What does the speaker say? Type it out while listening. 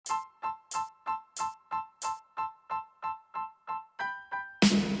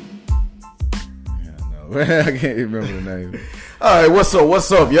I can't remember the name. All right, what's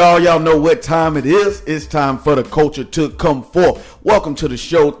up, y'all? Y'all know what time it is. It's time for the culture to come forth. Welcome to the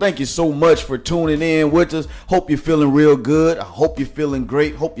show. Thank you so much for tuning in with us. Hope you're feeling real good. I hope you're feeling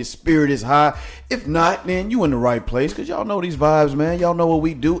great. Hope your spirit is high. If not, then you in the right place, because y'all know these vibes, man. Y'all know what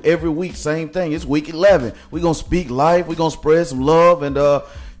we do every week. Same thing. It's week 11. We're going to speak life. We're going to spread some love. And, we're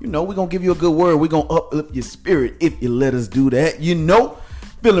going to give you a good word. We're going to uplift your spirit if you let us do that.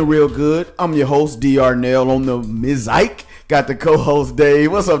 Feeling real good. I'm your host, D. Arnell, on the Ms. Ike. Got the co-host,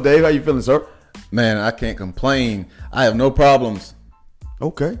 Dave. What's up, Dave? How you feeling, sir? Man, I can't complain. I have no problems.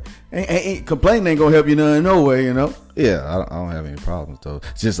 Okay. Complaining ain't going to help you none, no way, Yeah, I don't have any problems, though.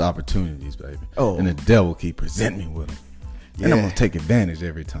 It's just opportunities, baby. Oh. And the devil keep presenting me with them. Yeah. And I'm going to take advantage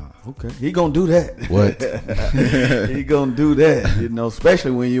every time. Okay. He going to do that. What? He going to do that, especially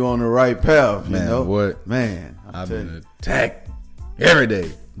when you're on the right path, Man, what? Man, I've been attacked every day.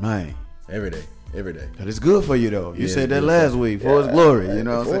 Man. Every day. But it's good for you, though. You said that last week, for His glory. You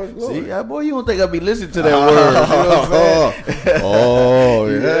know what I'm saying? See, boy, you don't think I be listening to that word. You know what I'm saying? Oh,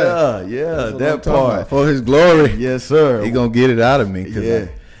 yeah. That part. For His glory. Yes, sir. He going to get it out of me, because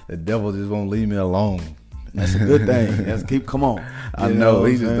the devil just won't leave me alone. That's a good thing. Come on. I know.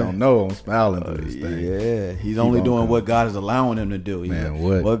 He just don't know. I'm smiling through this thing. Yeah, he's only doing what God is allowing him to do.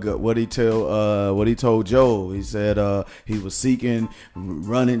 What he told Job. He said he was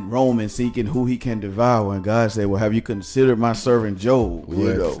running Rome and seeking who he can devour. And God said, "Well, have you considered my servant Job?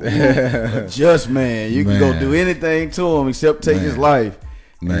 A just man. You can go do anything to him except take his life."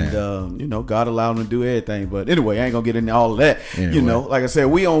 Man. And, God allowed him to do everything. But anyway, I ain't going to get into all of that. Anyway. Like I said,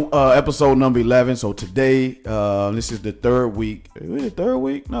 we on episode number 11. So today, this is the third week. Is it third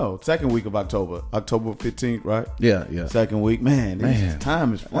week? No, second week of October. October 15th, right? Yeah. Second week. Man, this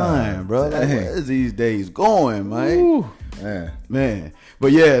time is flying, bro. Like, where is these days going, man? Ooh, man.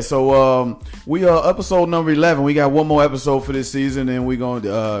 But yeah, so we are episode number 11. We got one more episode for this season, and we're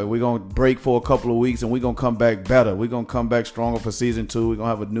gonna break for a couple of weeks, and we're gonna come back better. We're gonna come back stronger for season 2. We're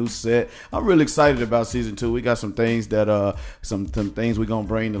gonna have a new set. I'm really excited about season 2. We got some things that some things we're gonna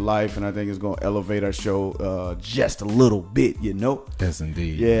bring to life, and I think it's gonna elevate our show just a little bit, Yes,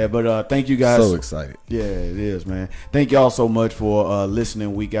 indeed. Yeah, but thank you guys. So excited. Yeah, it is, man. Thank y'all so much for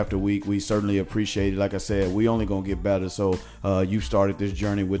listening week after week. We certainly appreciate it. Like I said, we only gonna get better. So you started this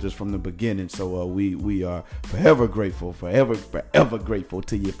journey with us from the beginning, so we are forever grateful grateful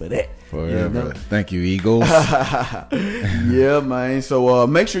to you for that. Forever. Thank you, Eagles. Yeah, man. So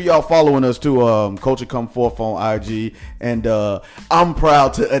make sure y'all following us too. Culture Come Forth on IG, and I'm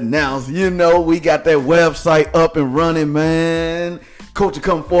proud to announce, we got that website up and running, man.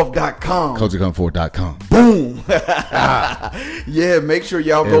 CultureComeForth.com. CultureComeForth.com. Boom. Yeah, make sure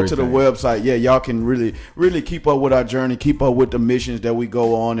y'all go to the website. Yeah, y'all can really keep up with our journey, keep up with the missions that we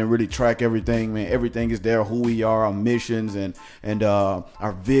go on, and really track everything, man. Everything is there, who we are, our missions, and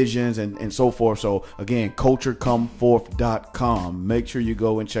our visions, and so forth. So again, CultureComeForth.com. Make sure you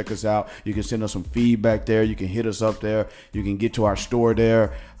go and check us out. You can send us some feedback there. You can hit us up there. You can get to our store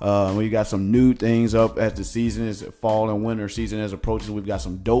there. We got some new things up as the season is fall and winter season is approaching. We've got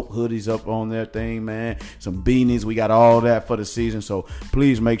some dope hoodies up on their thing, man. Some beanies. We got all that for the season. So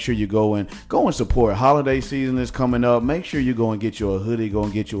please make sure you go and support. Holiday season is coming up. Make sure you go and get you a hoodie. Go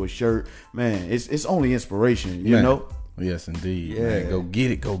and get you a shirt, man. It's only inspiration, you know. Yes, indeed. Yeah, man. Go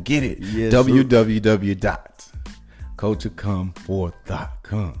get it. Yes,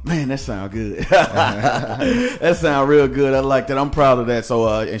 www.culturecomeforth.com. Man, that sound good. That sound real good. I like that. I'm proud of that.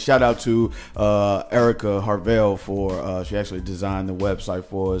 So, and shout out to Erica Harvell for she actually designed the website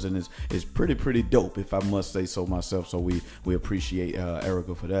for us, and it's pretty dope, if I must say so myself. So we appreciate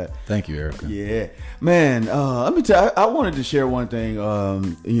Erica for that. Thank you, Erica. Yeah, man. Let me tell you, I wanted to share one thing.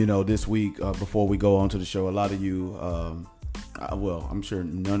 This week before we go on to the show, a lot of you. Well, I'm sure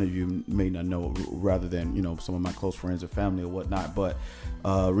none of you may not know, rather than some of my close friends or family or whatnot. But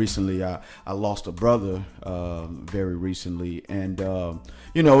recently, I lost a brother very recently, and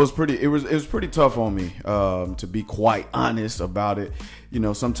it was pretty tough on me, to be quite honest about it.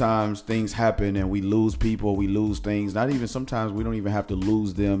 Sometimes things happen and we lose people, we lose things. Not even sometimes we don't even have to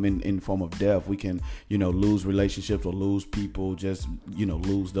lose them in form of death. We can lose relationships or lose people, just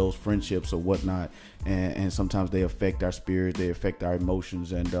lose those friendships or whatnot. And sometimes they affect our spirit, they affect our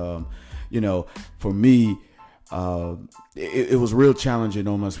emotions, and for me, it was real challenging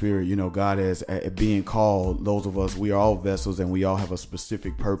on my spirit. God has being called, those of us, we are all vessels, and we all have a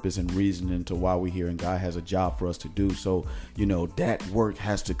specific purpose and reason into why we're here, and God has a job for us to do. So that work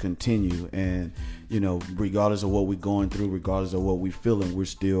has to continue, and regardless of what we're going through, regardless of what we're feeling, we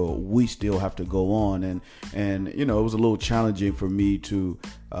still have to go on. And it was a little challenging for me to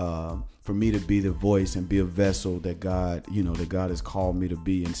be the voice and be a vessel that God has called me to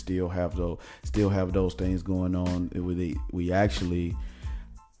be, and still have those things going on.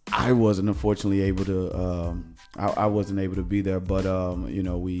 I wasn't unfortunately able to. I wasn't able to be there, but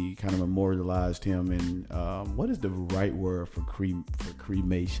we kind of memorialized him. And what is the right word for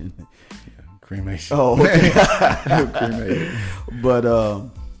cremation? Cremation. Oh, okay. Cremation.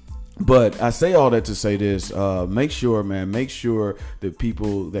 But I say all that to say this: make sure the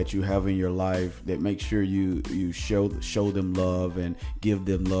people that you have in your life, that make sure you show them love and give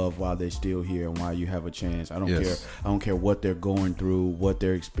them love while they're still here and while you have a chance. I don't care what they're going through, what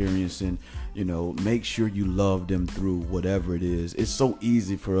they're experiencing. Make sure you love them through whatever it is. It's so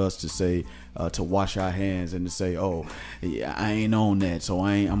easy for us to say, to wash our hands and to say, oh, yeah, I ain't on that, so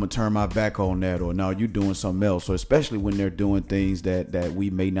I'm gonna turn my back on that, or no, you doing something else. So especially when they're doing things that we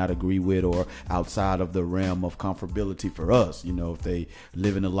may not agree with, or outside of the realm of comfortability for us. If they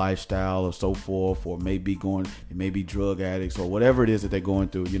live in a lifestyle or so forth, or maybe drug addicts or whatever it is that they're going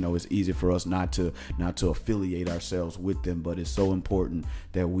through. It's easy for us not to affiliate ourselves with them, but it's so important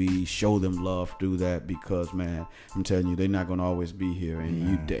that we show them love through that, because, man, I'm telling you, they're not going to always be here,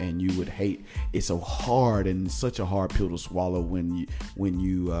 and you would hate. It's so hard, and such a hard pill to swallow when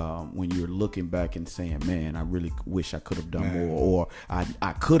you're looking back and saying, man, I really wish I could have done more, or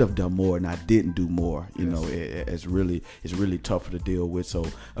I could have done more and I didn't do more. It's really tougher to deal with. So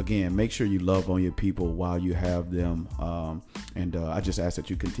again, make sure you love on your people while you have them, and I just ask that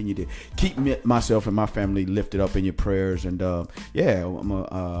you continue to keep myself and my family lifted up in your prayers. And I'm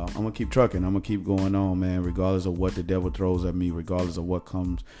gonna keep trucking. I'm gonna keep going on, man. Regardless of what the devil throws at me, regardless of what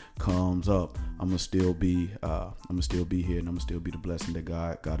comes up, I'm gonna still be here, and I'm gonna still be the blessing that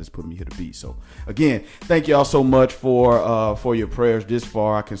God has put me here to be. So again, thank y'all so much for your prayers this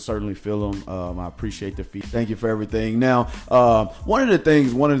far. I can certainly feel them. I appreciate the feedback. Thank you for everything. Now, one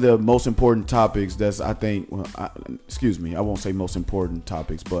of the most important topics that's, I think, I won't say most important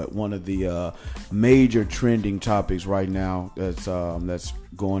topics, but one of the major trending topics right now that's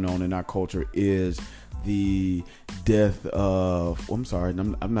going on in our culture is the death of, I'm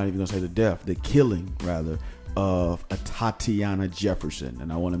not even gonna say the death, the killing rather, of Tatiana Jefferson.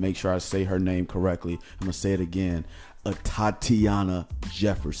 And I want to make sure I say her name correctly. I'm gonna say it again. Tatiana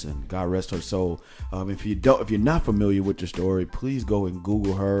Jefferson. God rest her soul. If you're not familiar with the story, please go and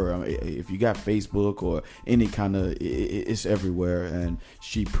Google her. If you got Facebook or any kind of, it's everywhere. And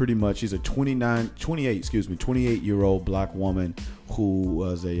she's a 28-year-old black woman who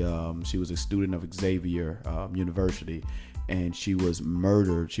was she was a student of Xavier University. And she was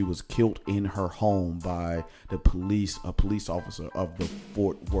murdered. She was killed in her home by a police officer of the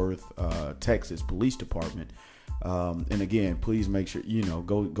Fort Worth, Texas Police Department. And again, please make sure,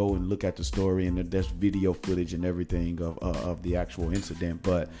 go and look at the story, and there's video footage and everything of the actual incident.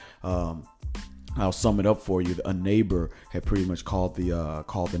 But I'll sum it up for you. A neighbor had pretty much called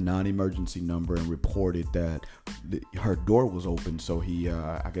the non-emergency number and reported that her door was open. So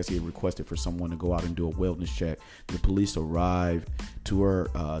I guess he had requested for someone to go out and do a wellness check. The police arrived to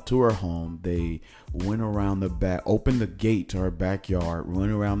her home. They went around the back, opened the gate to her backyard,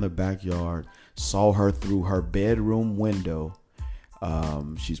 went around the backyard, saw her through her bedroom window.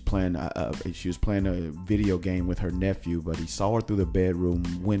 She was playing a video game with her nephew, but he saw her through the bedroom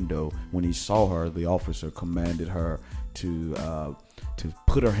window. When he saw her, the officer commanded her to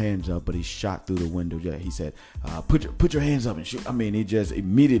put her hands up, but he shot through the window. Yeah, he said, put your hands up and shoot. I mean, he just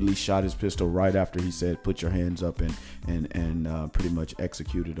immediately shot his pistol right after he said, put your hands up, and pretty much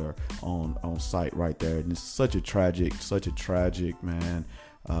executed her on sight right there. And it's such a tragic, man,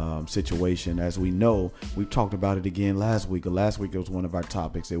 situation. As we know, we've talked about it again last week. Last week it was one of our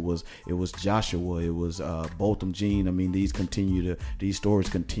topics. It was Joshua. It was Botham Jean. I mean, these stories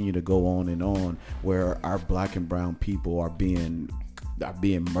continue to go on and on, where our black and brown people are being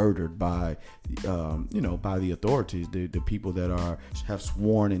murdered by the authorities, the people that have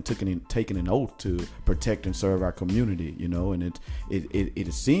sworn and taken an oath to protect and serve our community. And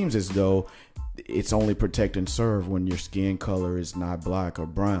it seems as though it's only protect and serve when your skin color is not black or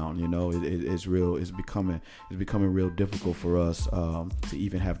brown. It's becoming real difficult for us to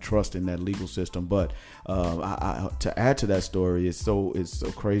even have trust in that legal system. But to add to that story, it's so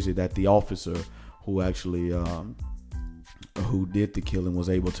crazy that the officer who actually who did the killing was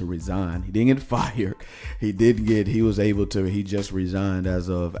able to resign. He didn't get fired. He just resigned as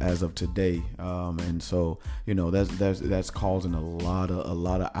of today. And so, that's causing a lot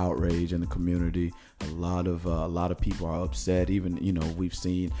of outrage in the community. A lot of people are upset. Even, we've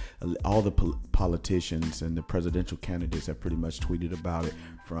seen all the politicians and the presidential candidates have pretty much tweeted about it,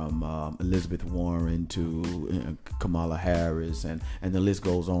 from Elizabeth Warren to Kamala Harris, and the list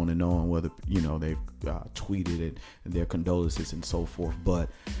goes on and on, whether, they've tweeted it and their condolences and so forth. But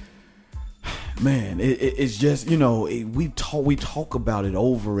man, it's just, we talk about it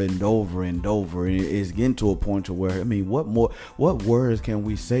over and over and over, and it's getting to a point to where, what words can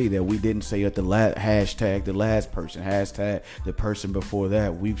we say that we didn't say at the hashtag the last person, hashtag the person before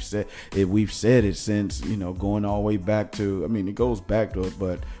that? We've said it since, going all the way back to, it goes back to it,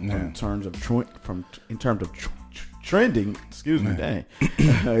 but in terms of trending, excuse me, dang,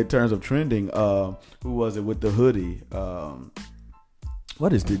 in terms of trending, who was it with the hoodie?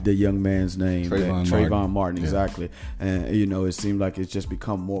 What is the young man's name? Trayvon Martin, exactly. And it seemed like it's just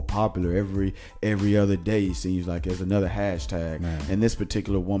become more popular every other day. It seems like there's another hashtag. Man. And this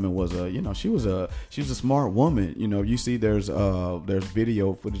particular woman was she was a smart woman. You see there's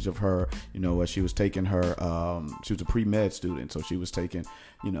video footage of her. As she was taking her. She was a pre-med student, so she was taking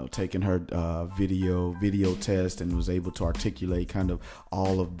her video test, and was able to articulate kind of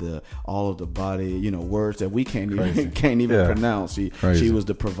all of the body, words that we can't even pronounce. She was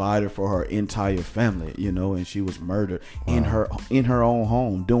the provider for her entire family, and she was murdered in her own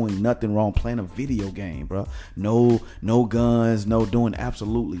home, doing nothing wrong, playing a video game, bro. No guns, no doing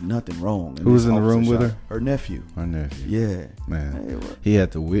absolutely nothing wrong. And who was in the room with her? Her nephew. Yeah, man. He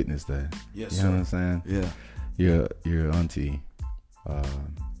had to witness that. Yes, you know what I'm saying? Yeah. Your auntie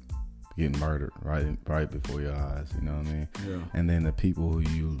getting murdered right before your eyes, you know what I mean? Yeah. And then the people who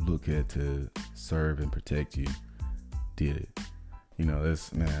you look at to serve and protect you did it. It's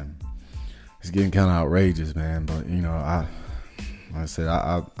getting kind of outrageous, man. But like I said,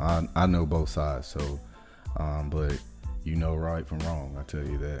 I know both sides, so but right from wrong, I tell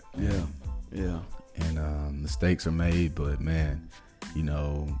you that. Yeah. And mistakes are made, but man,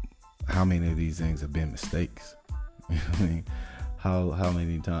 how many of these things have been mistakes? How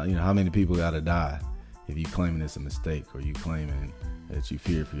many times, how many people got to die if you claiming it's a mistake, or you claiming that you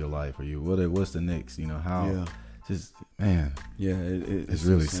fear for your life, or what's the next, just, man, it's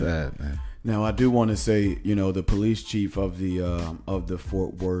really sad, man. Now, I do want to say, the police chief of the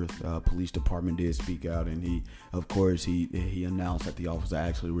Fort Worth Police Department did speak out, and he announced that the officer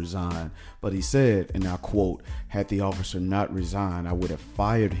actually resigned. But he said, and I quote, "Had the officer not resigned, I would have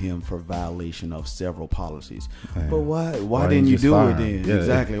fired him for violation of several policies." Man. But why didn't you do it then? Yeah,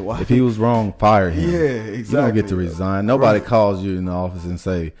 exactly. Why? If he was wrong, fire him. Yeah, exactly. You don't get to resign. Nobody calls you in the office and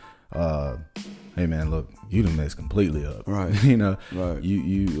say, "Hey man, look, you done messed completely up." Right. Right.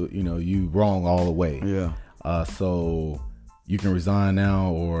 You wrong all the way. Yeah. So you can resign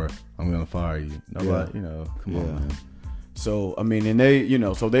now, or I'm gonna fire you. Nobody, come on, man. So and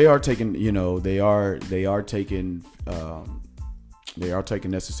they, so they are taking, they are taking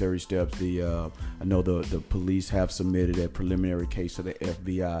necessary steps. I know the police have submitted a preliminary case to the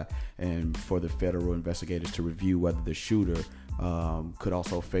FBI and for the federal investigators to review whether the shooter could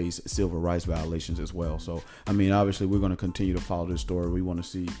also face civil rights violations as well. So, obviously we're going to continue to follow this story. We want to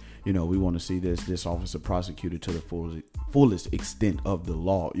see, this officer prosecuted to the fullest extent of the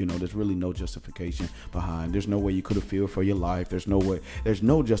law. There's really no justification behind. There's no way you could have feared for your life. There's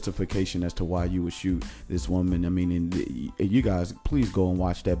no justification as to why you would shoot this woman. And you guys, please go and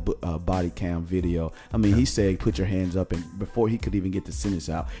watch that body cam video. He said, "Put your hands up," and before he could even get the sentence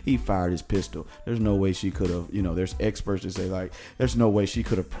out, he fired his pistol. There's no way she could have, there's experts that say, there's no way she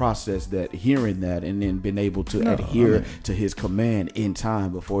could have processed that, hearing that, and then been able to adhere to his command in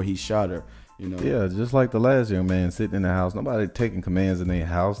time before he shot her. Yeah, just like the last young man sitting in the house. Nobody taking commands in their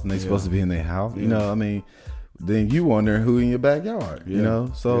house, and they supposed to be in their house. Then you wonder who in your backyard.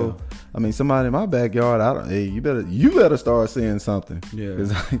 So somebody in my backyard, you better start saying something. Yeah,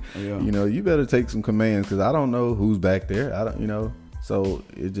 because you better take some commands, because I don't know who's back there. I don't, So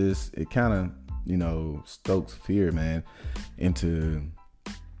it kind of stokes fear, man, into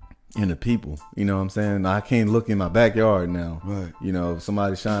people. You know what I'm saying? I can't look in my backyard now. Right. If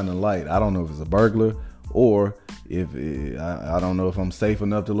somebody's shining a light, I don't know if it's a burglar, or if I don't know if I'm safe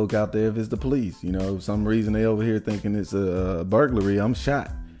enough to look out there if it's the police. For some reason they over here thinking it's a burglary, I'm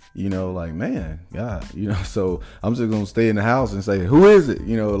shot. Man, God, so I'm just gonna stay in the house and say, who is it?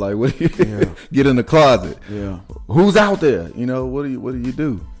 What do you get in the closet? Yeah. Who's out there? What do you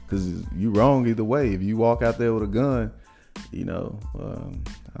do? Because you wrong either way. If you walk out there with a gun,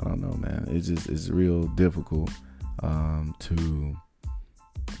 I don't know, man. It's real difficult to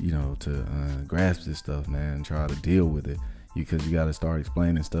grasp this stuff, man, and try to deal with it, because you got to start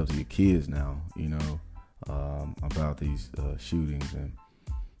explaining stuff to your kids now, about these shootings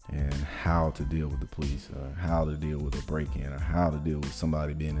and how to deal with the police, or how to deal with a break-in, or how to deal with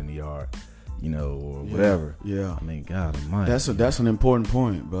somebody being in the yard, or whatever. Yeah. I mean, God Almighty. That's an important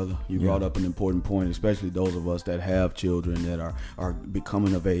point, brother. You brought up an important point, especially those of us that have children that are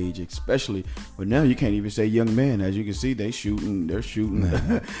becoming of age, especially. But now you can't even say young men. As you can see, they're shooting they're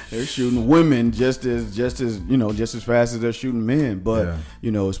shooting women just as fast as they're shooting men. But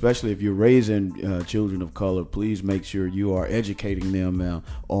especially if you're raising children of color, please make sure you are educating them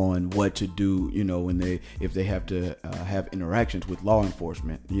on what to do. If they have to have interactions with law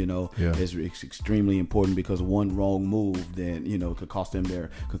enforcement. It's extremely important, because one wrong move then could cost them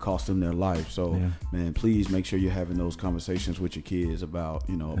their life. So man, please make sure you're having those conversations with your kids about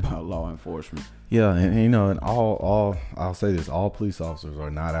about law enforcement. Yeah, and all I'll say this: all police officers are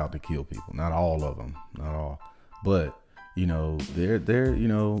not out to kill people. Not all of them, not all. But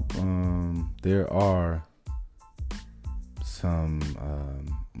there are some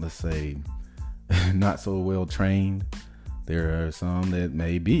let's say not so well trained. There are some that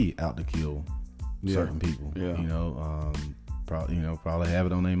may be out to kill certain people. Probably have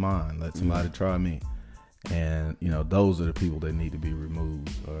it on their mind. Let somebody try me, and those are the people that need to be removed,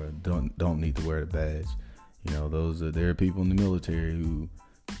 or don't need to wear the badge. There are people in the military who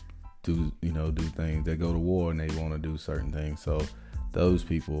do things. They go to war and they want to do certain things. So those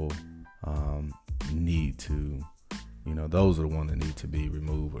people need to, those are the ones that need to be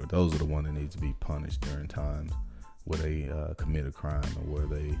removed, or those are the ones that need to be punished during times where they commit a crime, or where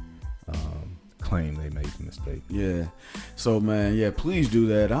they claim they made the mistake. Yeah. So man, please do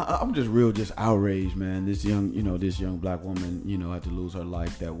that. I'm just outraged, man. This young black woman, had to lose her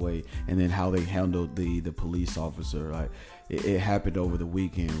life that way, and then how they handled the police officer. Right? It happened over the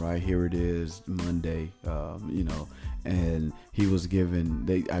weekend, right? Here it is, Monday. And he was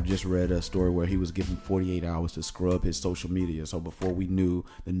given. I just read a story where he was given 48 hours to scrub his social media. So before we knew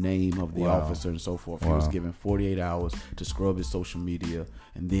the name of the officer and so forth, he was given 48 hours to scrub his social media,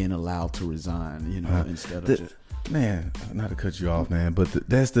 and then allowed to resign. Instead of just. Man, not to cut you off, man, but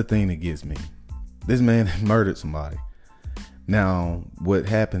that's the thing that gets me. This man murdered somebody. Now, what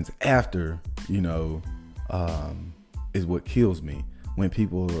happens after, is what kills me. When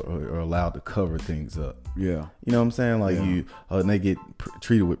people are allowed to cover things up. Yeah. You know what I'm saying? Like and they get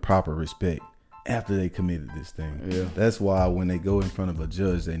treated with proper respect after they committed this thing. Yeah. That's why when they go in front of a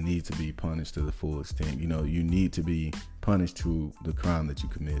judge, they need to be punished to the full extent. You need to be punished to the crime that you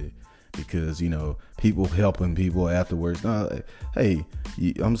committed, because, people helping people afterwards. No, hey,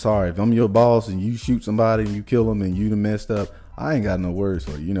 I'm sorry. If I'm your boss and you shoot somebody and you kill them and you done messed up, I ain't got no words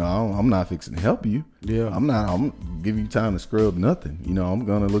for you. I'm not fixing to help you. Yeah. I'm giving you time to scrub nothing. I'm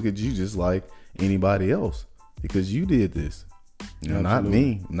going to look at you just like anybody else, because you did this. Not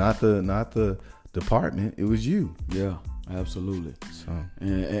me, not the department. It was you. Yeah, absolutely. So,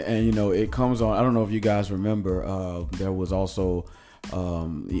 and it comes on. I don't know if you guys remember, there was also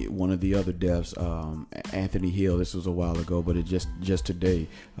one of the other deaths, Anthony Hill. This was a while ago, but it just today,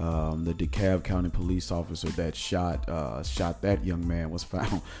 the DeKalb County police officer that shot that young man was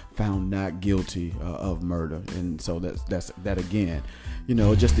found not guilty of murder. And so that's again,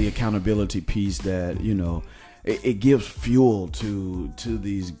 just the accountability piece that it gives fuel to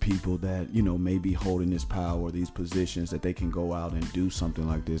these people that may be holding this power, these positions, that they can go out and do something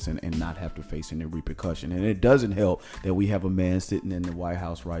like this and not have to face any repercussion. And it doesn't help that we have a man sitting in the White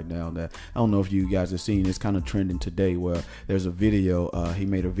House right now that, I don't know if you guys have seen, it's kind of trending today, where there's a video, he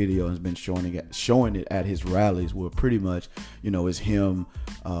made a video and has been showing it at his rallies, where pretty much it's him,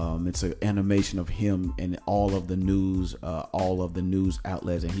 it's an animation of him and all of the news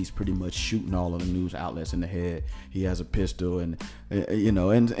outlets, and he's pretty much shooting all of the news outlets in the head. He has a pistol, and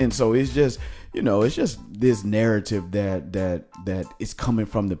so it's just this narrative that is coming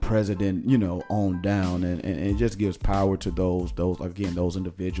from the president, on down, and it just gives power to those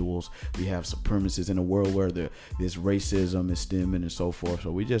individuals. We have supremacists in a world where this racism is stemming and so forth.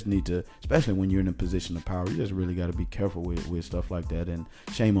 So we just need to, especially when you're in a position of power, you just really got to be careful with stuff like that. And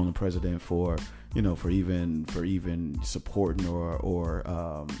shame on the president for even supporting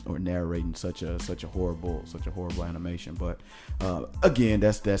or narrating such a horrible animation. But again,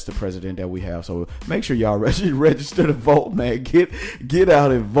 that's the president that we have. So make sure y'all register to vote, man. Get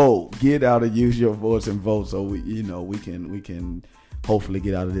out and vote. Get out and use your voice and vote, so we can hopefully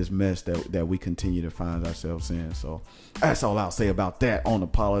get out of this mess that we continue to find ourselves in. So that's all I'll say about that on the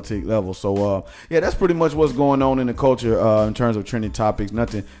politic level. So that's pretty much what's going on in the culture in terms of trending topics.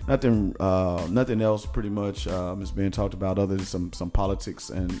 Nothing else pretty much is being talked about other than some politics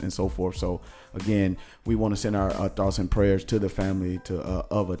and so forth. So again, we want to send our thoughts and prayers to the family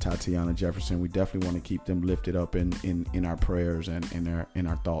of Tatiana Jefferson. We definitely want to keep them lifted up in our prayers and in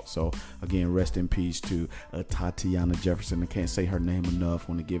our thoughts. So again, rest in peace to Tatiana Jefferson. I can't say her name enough.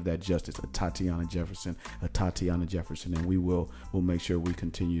 Want to give that justice. Tatiana Jefferson, and we'll make sure we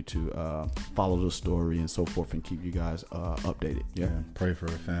continue to follow the story and so forth and keep you guys updated. Yeah, pray for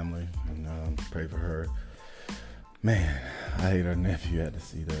her family and pray for her. Man, I hate her nephew had to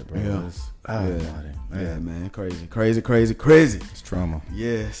see that, bro. Man, crazy. It's trauma.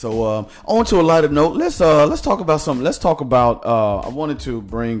 Yeah. So on to a lighter note, let's talk about something. Let's talk about. I wanted to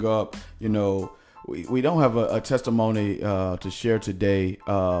bring up, we don't have a testimony to share today,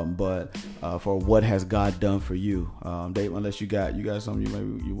 but for what has God done for you, Dave? Unless you got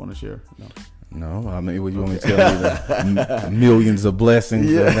something you want to share. No, I mean, what you want me to tell me? The millions of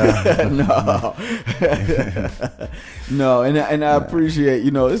blessings. Yeah. No, and I appreciate,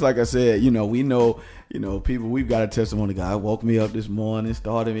 it's like I said, we know, people, we've got a testimony. God woke me up this morning,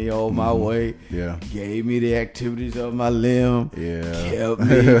 started me on my way, gave me the activities of my limb, kept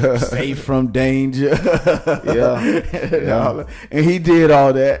me safe from danger, and he did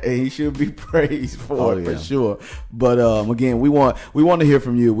all that, and he should be praised for it for sure. But again, we want to hear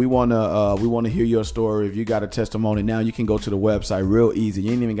from you. We want to hear your story. If you got a testimony, now you can go to the website real easy.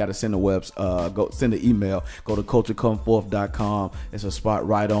 You ain't even got to send send an email. Go to culturecomeforth.com. It's a spot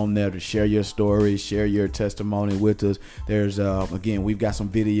right on there to share your story, share your testimony with us. There's again, we've got some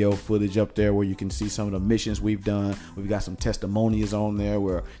video footage up there where you can see some of the missions we've done. We've got some testimonies on there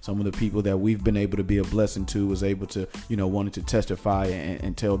where some of the people that we've been able to be a blessing to was able to, wanted to testify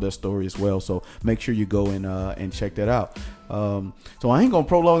and tell their story as well. So make sure you go and check that out. So I ain't gonna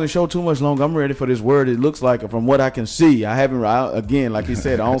prolong the show too much longer. I'm ready for this word. It looks like, from what I can see, again, like you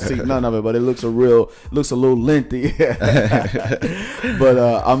said, I don't see none of it, but it looks a little lengthy.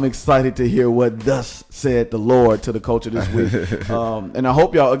 But I'm excited to hear what thus said the Lord to the culture this week. And I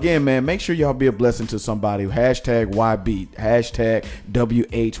hope y'all, again, man, make sure y'all be a blessing to somebody. #YB,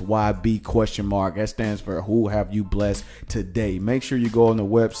 #WHYB ? That stands for who have you blessed today. Make sure you go on the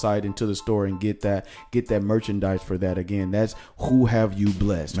website and to the store and get that merchandise for that. Again, that's who have you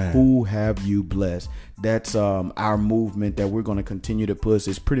blessed. Man. Who have you blessed? That's our movement that we're going to continue to push.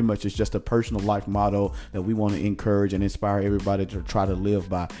 It's pretty much, it's just a personal life motto that we want to encourage and inspire everybody to try to live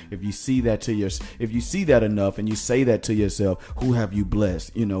by. If you see that enough and you say that to yourself, who have you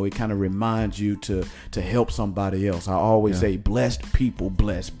blessed? It kind of reminds you to help somebody else. I always say blessed people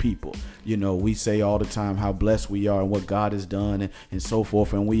bless people. We say all the time how blessed we are and what God has done and so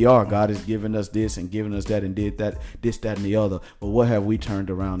forth. And we are. God has given us this and given us that and did that, this, that, and the other. But what have we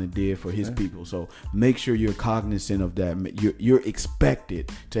turned around and did for his people? So make sure you're cognizant of that. You're expected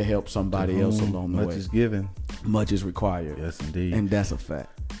to help somebody else along the way. Much is given, much is required. Yes, indeed. And that's a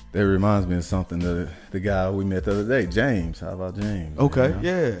fact. That reminds me of something that the guy we met the other day, James. How about James? Okay,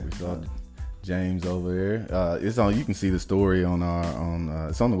 yeah. We saw James over there. It's on. You can see the story on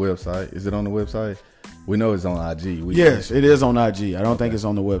it's on the website. Is it on the website? We know it's on IG. Yes, it is on IG. I don't think it's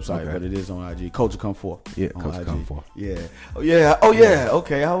on the website, but it is on IG. Culture Come Forth. Yeah, Culture Come Forth. Yeah. Oh yeah.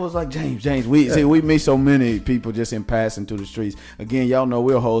 Okay. I was like James. We meet so many people just in passing through the streets. Again, y'all know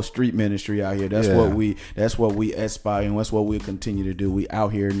we're a whole street ministry out here. That's what we aspire and that's what we'll continue to do. We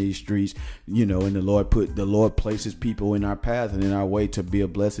out here in these streets, and the Lord places people in our path and in our way to be a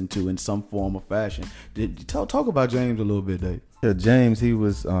blessing to in some form or fashion. Talk about James a little bit, Dave. Yeah, James, he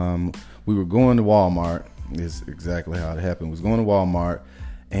was, we were going to Walmart. Is exactly how it happened. We was going to Walmart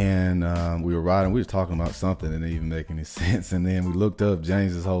and we were riding. We were talking about something and it didn't even make any sense. And then we looked up,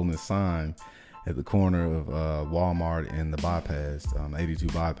 James is holding a sign at the corner of Walmart and the bypass, 82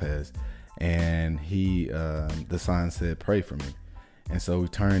 bypass. And the sign said, "Pray for me." And so we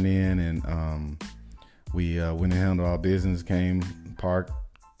turned in and we went and handled our business, came, parked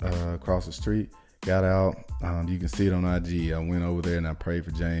across the street. Got out. You can see it on IG. I went over there and I prayed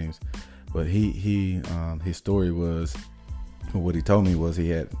for James. But his story was, what he told me was he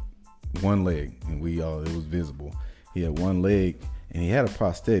had one leg and it was visible. He had one leg and he had a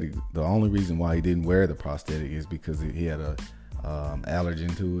prosthetic. The only reason why he didn't wear the prosthetic is because he had a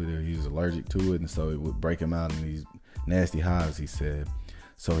allergen to it, or he was allergic to it, and so it would break him out in these nasty hives, he said.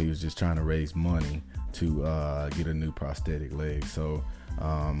 So he was just trying to raise money to get a new prosthetic leg. So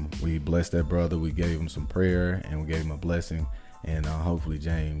we blessed that brother. We gave him some prayer and we gave him a blessing, and hopefully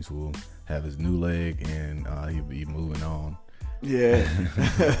James will have his new leg and he'll be moving on Yeah.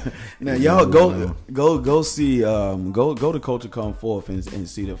 Now y'all go see go to Culture Come Forth and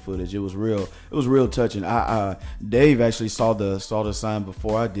see the footage. It was real touching. Dave actually saw the sign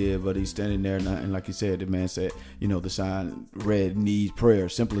before I did, but he's standing there and like you said, the man said, the sign read needs prayer,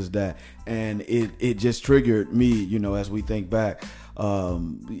 simple as that. And it just triggered me, as we think back,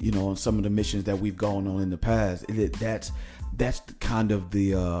 on some of the missions that we've gone on in the past. That's kind of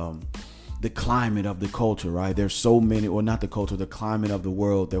the climate of the culture, right? There's so many, or not the culture, the climate of the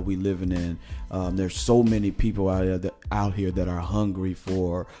world that we living in. There's so many people out here that are hungry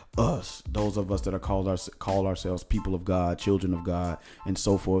for us. Those of us that are call ourselves people of God, children of God, and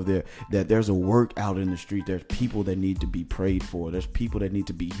so forth. That there's a work out in the street. There's people that need to be prayed for. There's people that need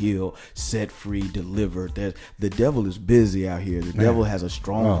to be healed, set free, delivered. The devil is busy out here. The devil has a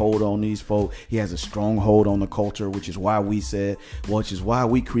strong hold on these folk. He has a strong hold on the culture, which is why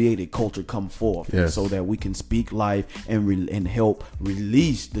we created Culture Come Forth, yes. so that we can speak life and help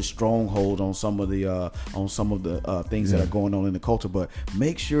release the stronghold on some of the things that are going on in the culture. But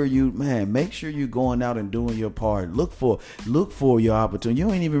make sure you going out and doing your part. Look for your opportunity.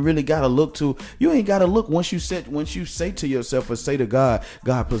 You ain't even really gotta look once you say to yourself or say to God,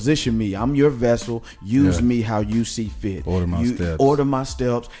 position me. I'm your vessel. Use me how you see fit. Order my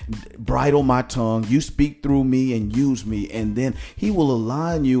steps. Bridle my tongue. You speak through me and use me, and then He will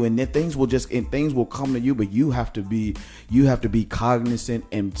align you, and then things will come to you. But you have to be cognizant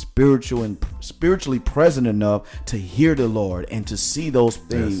and spiritually present enough to hear the Lord and to see those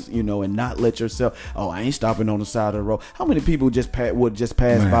things, and not let yourself, I ain't stopping on the side of the road. How many people would just pass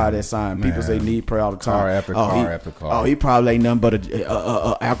by that sign? People say need prayer all the time. Car after car after car. Oh, he probably ain't nothing but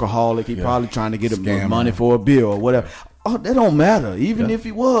a alcoholic. He probably trying to get money for a bill or whatever. Oh, that don't matter. Even if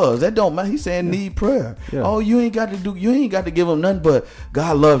he was, that don't matter. He's saying need prayer. Yeah. Oh, you ain't got to give him nothing but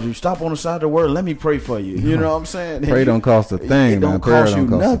God loves you. Stop on the side of the word. Let me pray for you. You know what I'm saying? Prayer don't cost a thing. It don't cost you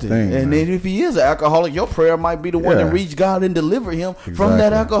nothing. And then if he is an alcoholic, your prayer might be the one that reach God and deliver him from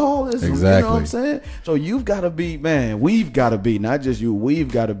that alcoholism. Exactly. You know what I'm saying? So we've got to be, not just you,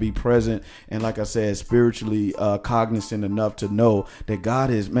 we've got to be present. And like I said, spiritually cognizant enough to know that God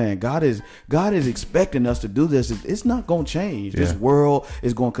is expecting us to do this. It's not going to change. This world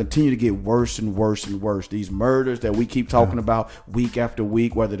is going to continue to get worse and worse and worse. These murders that we keep talking about week after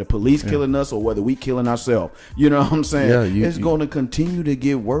week, whether the police killing us or whether we killing ourselves, you know what I'm saying? It's going to continue to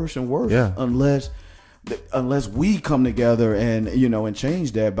get worse and worse unless we come together and and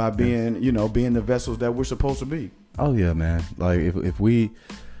change that by being being the vessels that we're supposed to be. Oh yeah, man. Like if we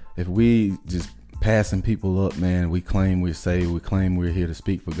just passing people up, man, we claim we're saved, we claim we're here to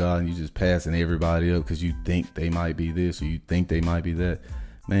speak for God, and you just passing everybody up because you think they might be this or you think they might be that,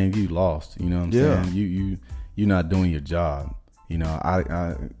 man, you lost. You know what I'm saying? You're not doing your job.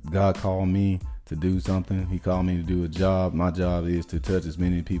 God called me to do something. He called me to do a job. My job is to touch as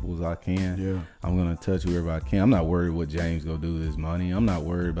many people as I can. I'm gonna touch whoever I can. I'm not worried what James gonna do with his money. I'm not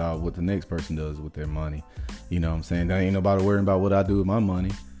worried about what the next person does with their money. You know what I'm saying? There ain't nobody worrying about what I do with my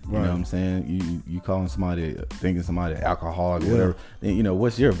money. You know what I'm saying? You calling somebody, thinking somebody alcoholic or whatever, then,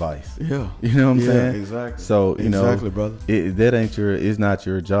 what's your vice? You know what I'm saying? Exactly. So, exactly, brother. It's not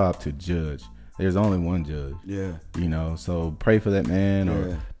your job to judge. There's only one judge. So pray for that man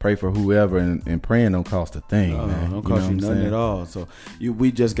or pray for whoever, and praying don't cost a thing, man. Don't cost you nothing at all. So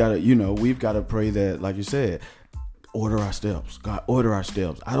we just gotta, we've got to pray that, like you said, order our steps. God, order our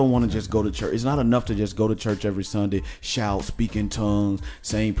steps. I don't want to just go to church. It's not enough to just go to church every Sunday, shout, speak in tongues,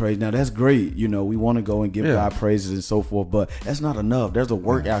 sing praise. Now that's great. We want to go and give God praises and so forth, but that's not enough. There's a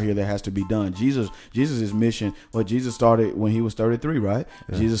work out here that has to be done. Jesus' mission, Jesus started when he was 33, right?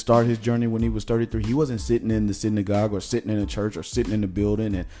 Jesus started his journey when he was 33. He wasn't sitting in the synagogue or sitting in a church or sitting in the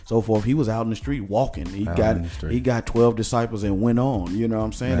building and so forth. He was out in the street walking. He got 12 disciples and went on, you know what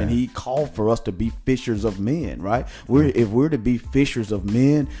I'm saying? And he called for us to be fishers of men, right? If we're to be fishers of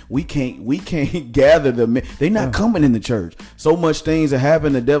men, we can't gather the men. They're not coming in the church. So much things that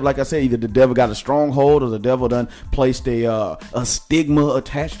happen. The devil, like I said, either the devil got a stronghold or the devil done placed a stigma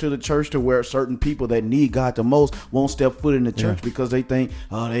attached to the church to where certain people that need God the most won't step foot in the church because they think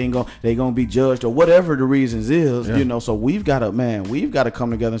they gonna be judged or whatever the reasons is. So we've got to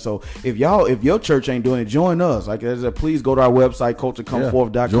come together. So if your church ain't doing it, join us. Like please go to our website,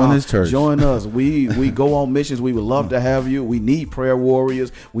 culturecomeforth.com. Join this church. Join us. We go on missions. We would love to have you. We need prayer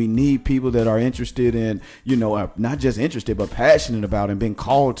warriors. We need people that are interested in, not just interested, but passionate about and being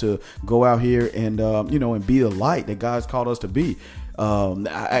called to go out here and, and be the light that God's called us to be.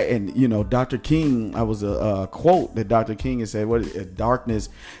 Dr. King, I was a quote that Dr. King has said, darkness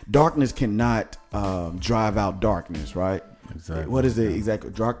cannot drive out darkness, right? Exactly. What is it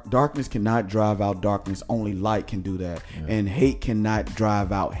exactly? Darkness cannot drive out darkness. Only light can do that. Yeah. And hate cannot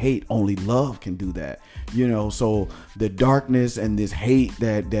drive out hate. Only love can do that. You know, so the darkness and this hate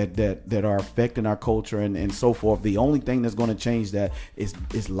that are affecting our culture and so forth, the only thing that's going to change that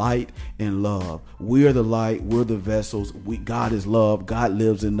is light and love. We are the light. We're the vessels. God is love. God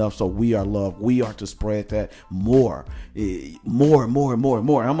lives in us, so we are love. We are to spread that more and more. I'm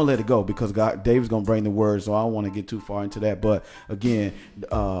gonna let it go because David's gonna bring the word, so I don't want to get too far into that. But again,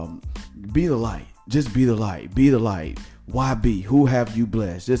 be the light. Just be the light. Be the light. Why be? Who have you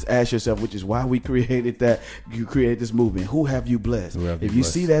blessed? Just ask yourself, which is why we created that. You created this movement. Who have you blessed? If you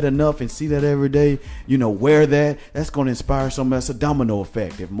see that enough and see that every day, you know, wear that. That's going to inspire someone. That's a domino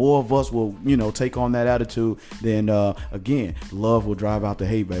effect. If more of us will, you know, take on that attitude, then again, love will drive out the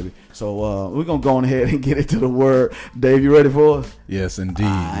hate, baby. So we're going to go on ahead and get into the word. Dave, you ready for us? Yes, indeed.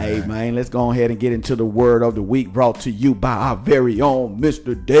 All right, man. Let's go ahead and get into the word of the week brought to you by our very own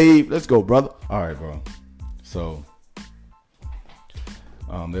Mr. Dave. Let's go, brother. All right, bro. So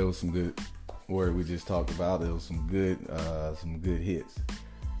there was some good word we just talked about. There was some good hits.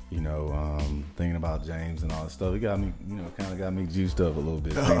 You know, thinking about James and all that stuff. It got me, you know, kind of got me juiced up a little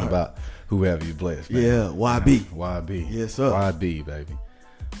bit. Thinking about who have you blessed, man. Yeah, YB. You know, YB. Yes, sir. YB, baby.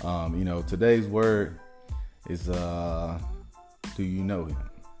 You know, today's word is do you know him?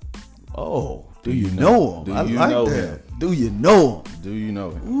 Oh, do you know him? Do you know him? Do you know him? Do you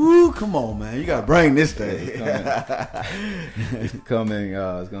know him? Ooh, come on, man. You got to bring this thing. It's coming.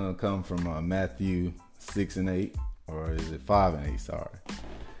 It's going to come from Matthew 6:8, or is it 5:8? Sorry.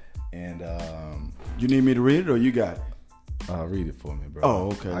 And you need me to read it, or you got it? Read it for me, bro. Oh,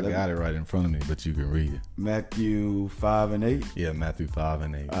 okay. I got it right in front of me, but you can read it. Matthew 5:8. Yeah, Matthew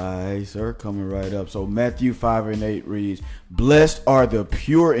 5:8. All right, sir, coming right up. So Matthew 5:8 reads, "Blessed are the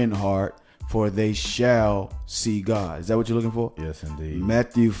pure in heart, for they shall see God." Is that what you're looking for? Yes, indeed.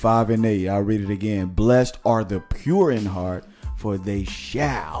 Matthew 5:8. I'll read it again. "Blessed are the pure in heart, for they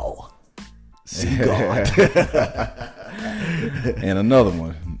shall see God." And another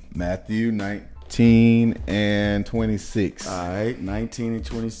one, Matthew 19:26. All right, 19 and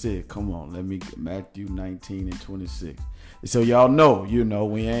 26. Come on, let me get Matthew 19 and 26. So y'all know, you know,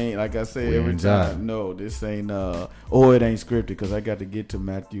 we ain't, like I say every time, no, this ain't, it ain't scripted, because I got to get to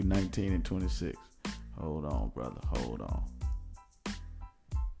Matthew 19 and 26. Hold on, brother, hold on.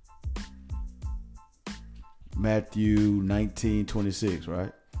 Matthew 19:26,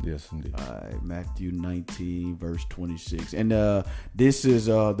 right? Yes, indeed. All right, Matthew 19, verse 26. And this is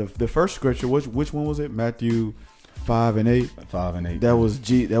the first scripture. Which one was it? Matthew 5:8. 5:8.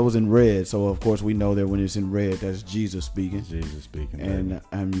 That was in red. So of course we know that when it's in red, that's Jesus speaking. Jesus speaking.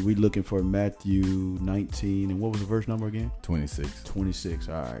 And we looking for Matthew 19. And what was the verse number again? 26. 26.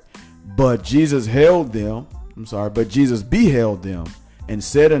 All right. But Jesus beheld them, and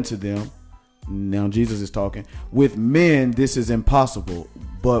said unto them. Now Jesus is talking. With men this is impossible,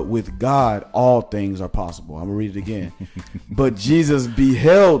 but with God all things are possible. I'm gonna read it again. But Jesus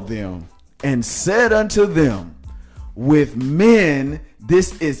beheld them and said unto them, with men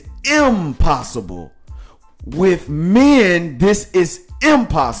this is impossible. With men this is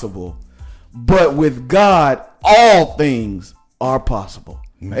impossible, but with God all things are possible.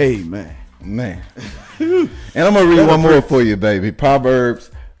 Man. Amen. Man. And I'm gonna read one more for you, baby.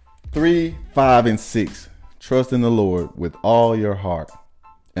 Proverbs 3, 5, and 6. Trust in the Lord with all your heart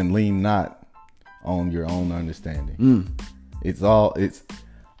and lean not on your own understanding. It's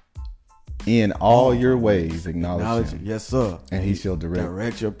in all your ways acknowledge him. Yes, sir. And he shall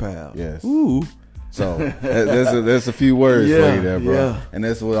direct your path. Yes. Ooh. So there's a few words for you there, bro. Yeah. And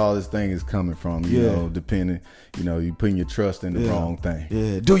that's what all this thing is coming from. You know, depending, you know, you putting your trust in the wrong thing.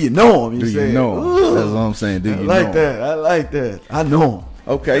 Yeah. Do you know him? You know him? That's what I'm saying. Do you know him? I like that. I know him.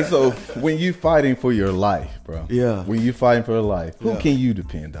 Okay, so when you fighting for your life, bro. Yeah. When you fighting for your life, who can you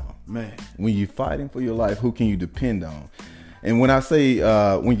depend on? Man. When you fighting for your life, who can you depend on? And when I say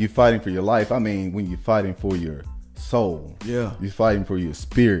when you're fighting for your life, I mean when you're fighting for your soul. Yeah. You're fighting for your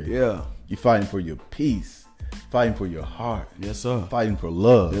spirit. Yeah. You're fighting for your peace. Fighting for your heart. Yes, sir. Fighting for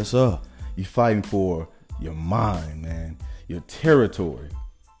love. Yes, sir. You're fighting for your mind, man. Your territory.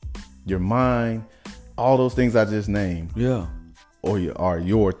 Your mind. All those things I just named. Yeah. Or are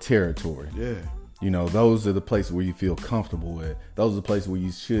your territory. Yeah. You know, those are the places where you feel comfortable with. Those are the places where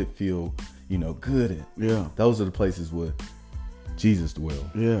you should feel, you know, good at. Yeah. Those are the places where Jesus dwells.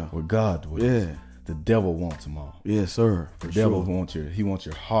 Yeah. Where God dwells. Yeah. The devil wants them all. Yes, sir. The devil wants he wants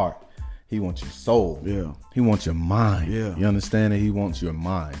your heart. He wants your soul. Yeah. He wants your mind. Yeah. You understand that? He wants your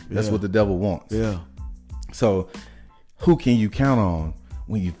mind. That's what the devil wants. Yeah. So who can you count on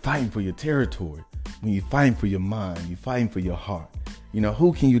when you're fighting for your territory? when you're fighting for your mind, you're fighting for your heart,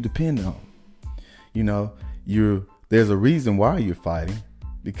 who can you depend on? There's a reason why you're fighting,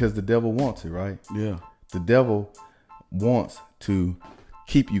 because the devil wants it, right? Yeah. The devil wants to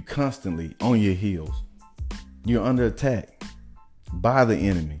keep you constantly on your heels. You're under attack by the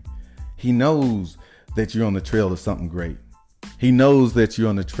enemy. He knows that you're on the trail of something great. He knows that you're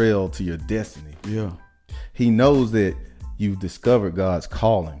on the trail to your destiny. Yeah. He knows that you've discovered God's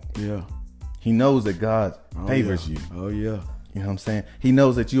calling. Yeah. He knows that God favors you. Oh, yeah. You know what I'm saying? He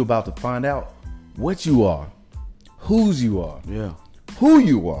knows that you're about to find out what you are, whose you are, Yeah. who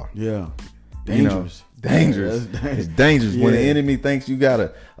you are. Yeah. Dangerous. Dangerous. Yeah, It's dangerous when the Yeah. enemy thinks you got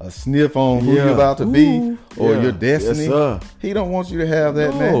a sniff on who Yeah. you're about to be Ooh. or Yeah. your destiny. Yes, sir. He don't want you to have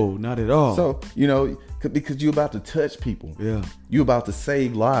that, man. No, not at all. So, because you're about to touch people. Yeah. You're about to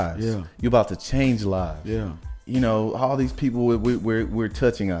save lives. Yeah. You're about to change lives. Yeah. All these people we're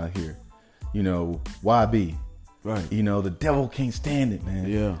touching out here. YB. Right. The devil can't stand it, man.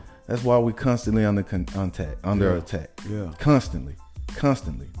 Yeah. That's why we're constantly under attack. Yeah. Constantly.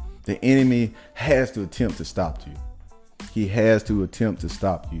 The enemy has to attempt to stop you. He has to attempt to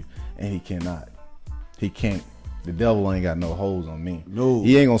stop you, and he cannot. He can't. The devil ain't got no holes on me. No.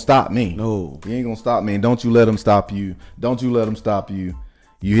 He ain't gonna stop me. No. He ain't gonna stop me. And don't you let him stop you. Don't you let him stop you.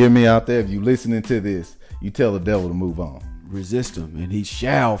 You hear me out there? If you listening to this, you tell the devil to move on. Resist him, and he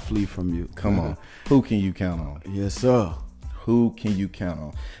shall flee from you. Come on. Who can you count on? Yes, sir. Who can you count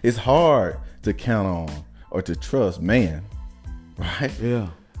on? It's hard to count on or to trust man, right? Yeah.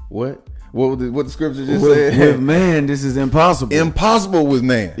 What the scripture just With said? man, this is impossible. Impossible with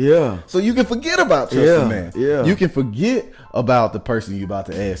man. Yeah. So you can forget about trusting Yeah, man. yeah. You can forget about the person you're about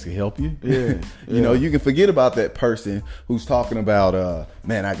to ask to help you. Yeah, You can forget about that person who's talking about,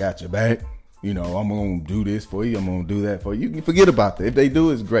 man, I got your back. I'm going to do this for you. I'm going to do that for you. You can forget about that. If they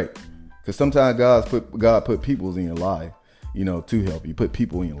do, it's great. Because sometimes God put peoples in your life, to help you. Put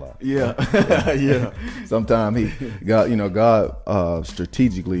people in your life. Yeah. Yeah. Sometimes God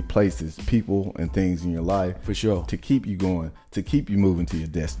strategically places people and things in your life For sure. to keep you going, to keep you moving to your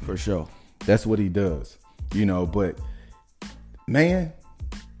destiny. For sure. That's what he does, but man,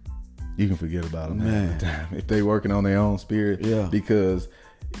 you can forget about them half the time if they working on their own spirit. Yeah. Because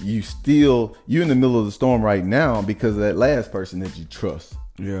you're in the middle of the storm right now because of that last person that you trust.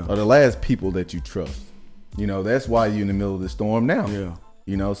 Yeah. Or the last people that you trust. That's why you're in the middle of the storm now. Yeah.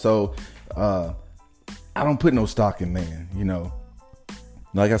 So I don't put no stock in man,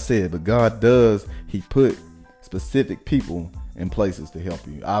 Like I said, but God does, he put specific people in places to help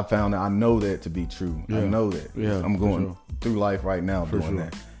you. I know that to be true. Yeah. I know that. Yeah, I'm going sure. through life right now doing sure.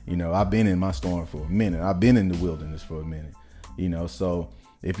 that. I've been in my storm for a minute. I've been in the wilderness for a minute. So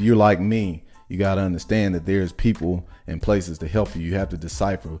if you're like me, you got to understand that there's people and places to help you. You have to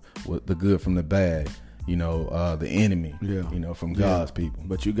decipher what the good from the bad, the enemy, from God's people.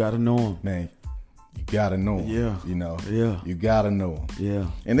 But you got to know him. Man, you got to know him. Yeah. Yeah. You got to know him. Yeah.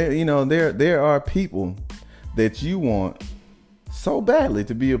 And there are people that you want so badly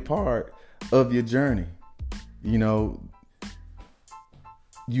to be a part of your journey. You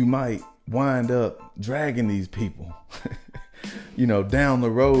might wind up dragging these people, down the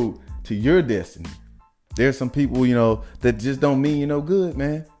road to your destiny. There's some people, that just don't mean you no good,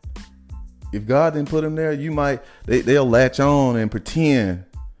 man. If God didn't put them there, they'll latch on and pretend,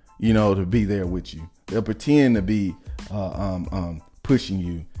 to be there with you. They'll pretend to be pushing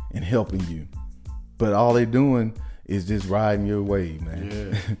you and helping you. But all they're doing is just riding your wave, man.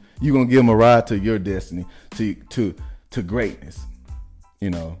 Yeah. You're going to give them a ride to your destiny, to greatness.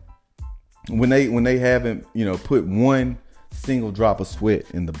 When they haven't, put one single drop of sweat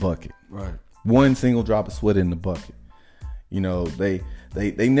in the bucket. Right. One single drop of sweat in the bucket.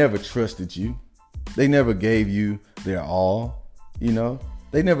 They never trusted you. They never gave you their all.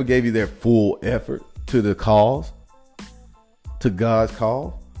 They never gave you their full effort to the cause, to God's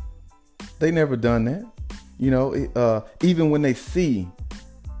cause. They never done that. Even when they see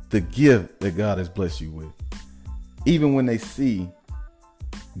the gift that God has blessed you with, even when they see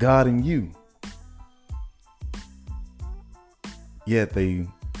God in you, yet they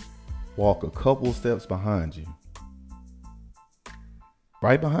walk a couple steps behind you,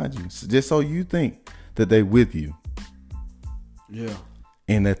 right behind you, just so you think that they with you. Yeah.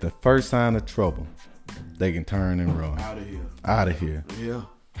 And at the first sign of trouble, they can turn and run. Out of here. Yeah.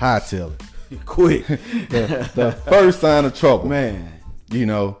 Hightail it. Quick. the first sign of trouble. Man.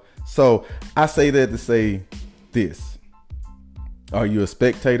 So I say that to say this. Are you a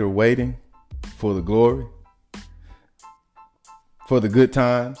spectator waiting for the glory? For the good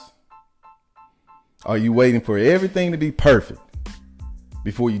times? Are you waiting for everything to be perfect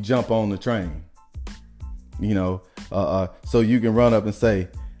before you jump on the train? you know, so you can run up and say,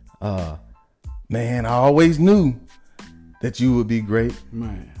 man, I always knew that you would be great.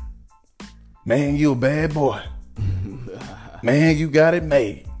 Man, you a bad boy. Man, you got it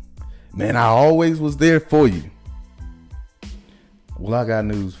made. Man, I always was there for you. Well, I got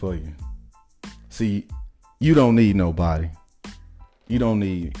news for you. See, you don't need nobody. You don't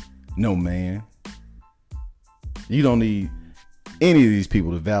need no man. You don't need any of these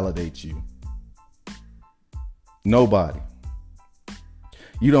people to validate you. Nobody.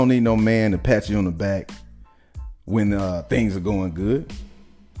 You don't need no man to pat you on the back when things are going good.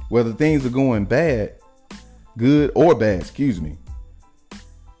 Whether things are going bad, good or bad, excuse me.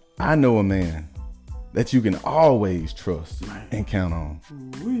 I know a man that you can always trust and count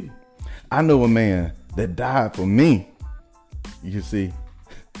on. I know a man that died for me. You see?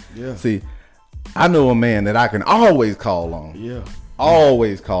 Yeah. See, I know a man that I can always call on. Yeah.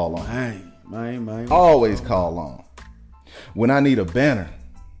 Always call on. Man. Always call on. When I need a banner,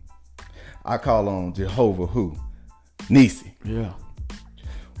 I call on Jehovah who? Nisi. Yeah.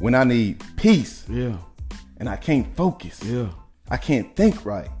 When I need peace, Yeah. and I can't focus, Yeah. I can't think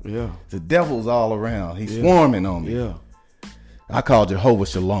right. Yeah. The devil's all around. He's swarming on me. Yeah. I call Jehovah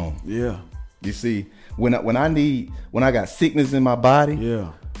Shalom. Yeah. You see, when I got sickness in my body, Yeah.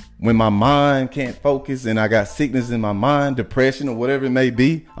 when my mind can't focus and I got sickness in my mind, depression or whatever it may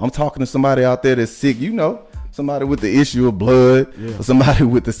be, I'm talking to somebody out there that's sick, you know, somebody with the issue of blood, or somebody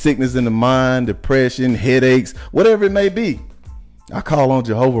with the sickness in the mind, depression, headaches, whatever it may be. I call on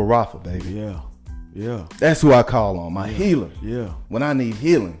Jehovah Rapha, baby. Yeah. Yeah. That's who I call on, my healer. Yeah. When I need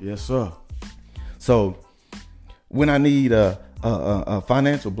healing. Yes, sir. So when I need a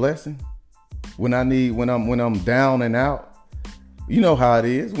financial blessing, when I'm down and out, you know how it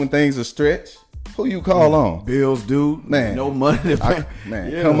is. When things are stretched, who you call on? Bills due, Man. no money.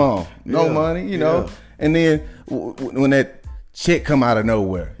 Come on, no money, you know. And then when that check come out of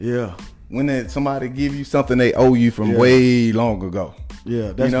nowhere, when somebody give you something they owe you from way long ago.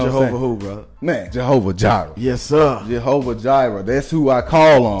 Yeah, that's You know Jehovah who, brother? Man, Jehovah Jireh. Yes, sir. Jehovah Jireh. That's who I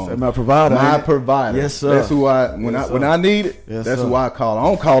call on. That's my provider. My provider. Yes, sir. That's who when I need it. Yes, that's sir. who I call. I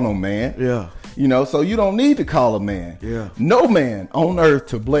don't call no man. Yeah. You know, so you don't need to call a man. Yeah. No man on earth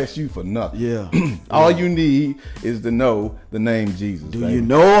to bless you for nothing. Yeah. All you need is to know the name Jesus. Do baby. you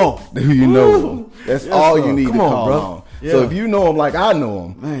know him? Do you know him? That's all you need Come to on, call bro. on. Yeah. So if you know him like I know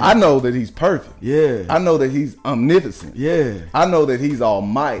him, Man. I know that he's perfect. Yeah. I know that he's omnipotent. Yeah. I know that he's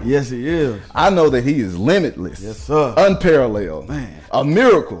almighty. Yes, he is. I know that he is limitless. Yes, sir. Unparalleled. Man. A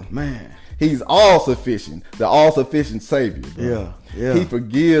miracle. Man. He's all sufficient. The all sufficient Savior. Bro. Yeah. Yeah. He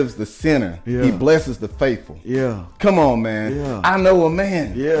forgives the sinner. Yeah. He blesses the faithful. Yeah. Come on, man. Yeah. I know a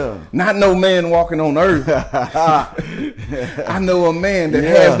man. Yeah. Not no man walking on earth. I know a man that Yeah.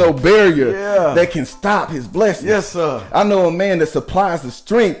 has no barrier Yeah. that can stop his blessings. Yes, sir. I know a man that supplies the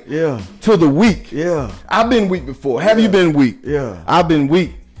strength Yeah. to the weak. Yeah. I've been weak before. Have you been weak? Yeah. I've been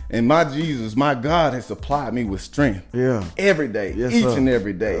weak. And my Jesus, my God has supplied me with strength. Yeah. Every day. Yes, each sir. and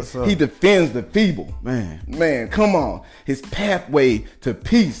every day. Yes, sir. He defends the feeble. Man. Come on. His pathway to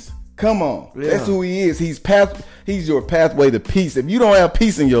peace. Come on. Yeah. That's who he is. He's your pathway to peace. If you don't have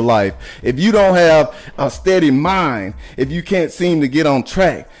peace in your life, if you don't have a steady mind, if you can't seem to get on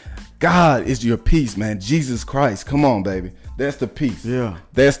track, God is your peace, man. Jesus Christ. Come on, baby. That's the peace. Yeah.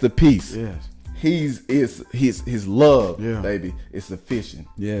 That's the peace. Yes. His love, Yeah. baby, is sufficient.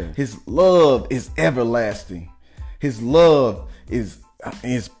 Yeah. His love is everlasting. His love is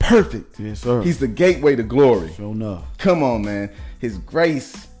perfect. Yes, sir. He's the gateway to glory. Sure enough. Come on, man. His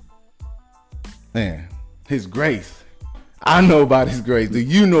grace, man. His grace. I know about his grace. Do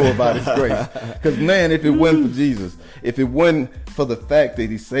you know about his grace? Because, man, if it wasn't for Jesus, if it wasn't for the fact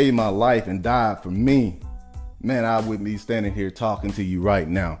that he saved my life and died for me, man, I wouldn't be standing here talking to you right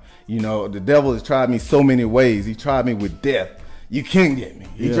now. You know, the devil has tried me so many ways. He tried me with death. You can't get me.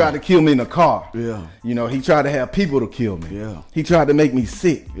 He tried to kill me in a car. Yeah. You know, he tried to have people to kill me. Yeah. He tried to make me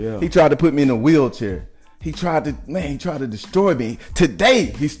sick. Yeah. He tried to put me in a wheelchair. He tried to destroy me. Today,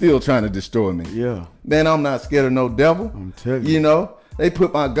 he's still trying to destroy me. Yeah. Man, I'm not scared of no devil. I'm telling you. You know, they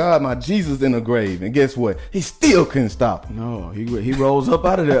put my God, my Jesus in a grave. And guess what? He still couldn't stop him. No, he rose up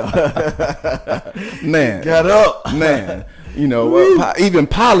out of there. Man. Got up. Man. You know, even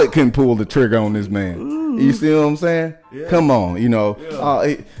Pilate couldn't pull the trigger on this man. You see what I'm saying? Yeah. Come on, you know.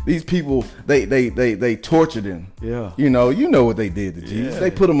 These people, they tortured him. Yeah. You know what they did to Jesus. Yeah. They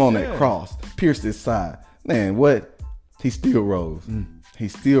put him on that cross, pierced his side. Man, what? He still rose. He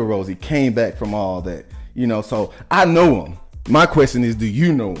still rose. He came back from all that. You know, so I know him. My question is, do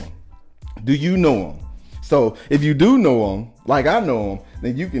you know him? Do you know him? So if you do know him, like I know him,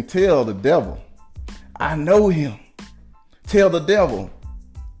 then you can tell the devil, I know him. Tell the devil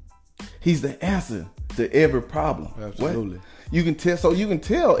he's the answer to every problem. Absolutely. What? You can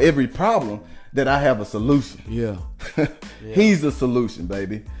tell every problem that I have a solution. Yeah. He's the solution,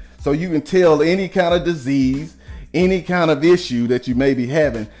 baby. So you can tell any kind of disease, any kind of issue that you may be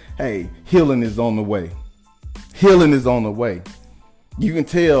having, hey, healing is on the way. Healing is on the way. You can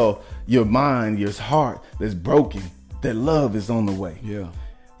tell your mind, your heart that's broken, that love is on the way. Yeah.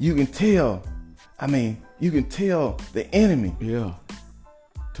 You can tell, you can tell the enemy. Yeah.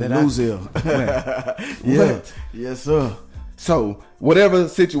 To lose him. Yeah. Yes, sir. So whatever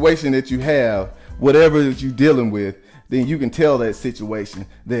situation that you have, whatever that you're dealing with, then you can tell that situation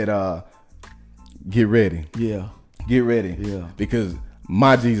that get ready. Yeah. Get ready. Yeah. Because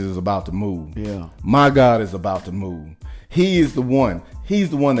my Jesus is about to move. Yeah. My God is about to move. He is the one. He's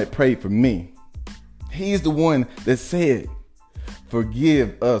the one that prayed for me. He's the one that said,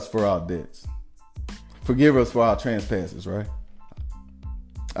 forgive us for our debts. Forgive us for our trespasses, right?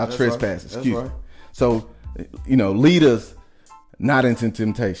 Our That's trespasses. Right. Excuse That's me. right. So, lead us not into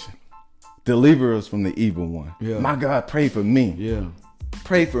temptation. Deliver us from the evil one. Yeah. My God, pray for me. Yeah.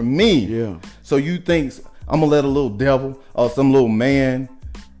 Pray for me. Yeah. So you think I'm going to let a little devil or some little man,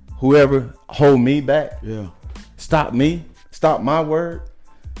 whoever, hold me back? Yeah. Stop me? Stop my word?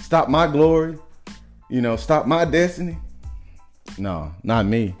 Stop my glory? Stop my destiny? No, not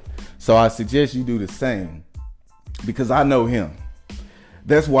me. So I suggest you do the same because I know him.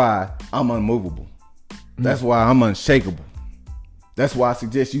 That's why I'm unmovable. That's why I'm unshakable. That's why I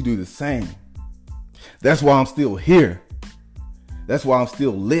suggest you do the same. That's why I'm still here. That's why I'm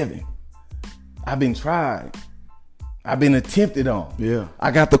still living. I've been tried. I've been attempted on. Yeah.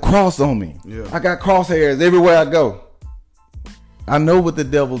 I got the cross on me. Yeah. I got crosshairs everywhere I go. I know what the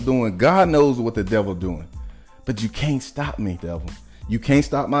devil's doing. God knows what the devil's doing. But you can't stop me, devil. You can't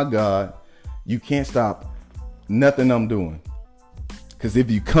stop my God. You can't stop nothing I'm doing. Because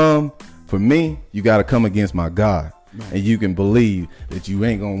if you come for me, you got to come against my God. Man. And you can believe that you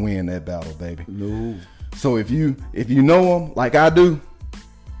ain't going to win that battle, baby. No. So if you know him like I do,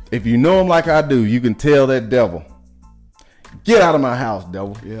 you can tell that devil, get out of my house,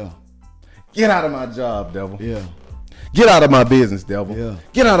 devil. Yeah. Get out of my job, devil. Yeah. Get out of my business, devil. Yeah.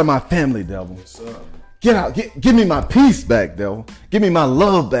 Get out of my family, devil. Yes, sir. Get out. Give me my peace back, devil. Give me my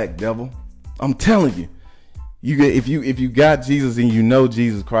love back, devil. I'm telling you. If you got Jesus and you know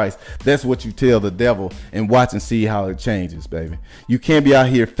Jesus Christ, that's what you tell the devil, and watch and see how it changes, baby. You can't be out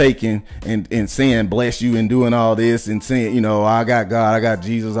here faking and saying bless you and doing all this and saying, I got God, I got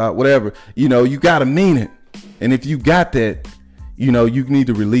Jesus, whatever. You got to mean it. And if you got that, you need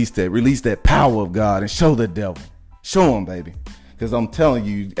to release that power of God and show the devil. Show him, baby. Because I'm telling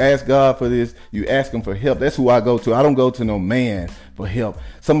you, ask God for this. You ask him for help. That's who I go to. I don't go to no man for help.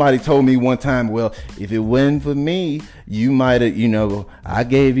 Somebody told me one time, well, if it wasn't for me, you might have, I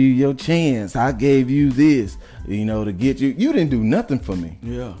gave you your chance. I gave you this, to get you. You didn't do nothing for me.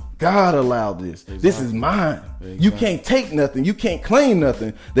 Yeah. God allowed this. Exactly. This is mine. Exactly. You can't take nothing. You can't claim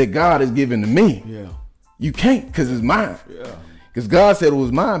nothing that God has given to me. Yeah. You can't because it's mine. Yeah. Because God said it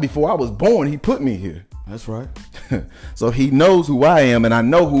was mine before I was born. He put me here. That's right. So he knows who I am and I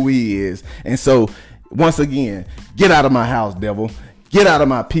know who he is. And so once again, get out of my house, devil. Get out of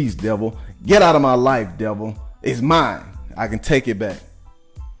my peace, devil. Get out of my life, devil. It's mine. I can take it back.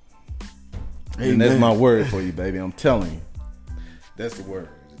 Amen. And that's my word for you, baby. I'm telling you. That's the word.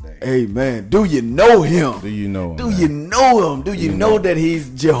 Amen. Do you know him? Do you know him? Do you know him? Do you know that he's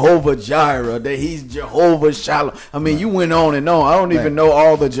Jehovah Jireh, that he's Jehovah Shalom? I mean, you went on and on. I don't even know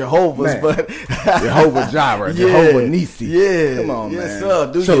all the Jehovah's, but Jehovah Jireh, Jehovah Nisi. Yeah. Come on, yes, man.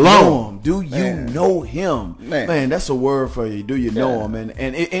 sir. Do Shalom. you know him? Do you know him? Man, that's a word for you. Do you know him?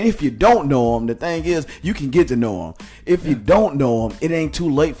 And if you don't know him, the thing is, you can get to know him. If you don't know him, it ain't too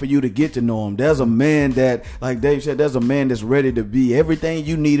late for you to get to know him. There's a man that, like Dave said, there's a man that's ready to be everything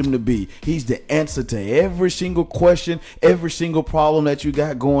you need him to be. He's the answer to every single question, every single problem that you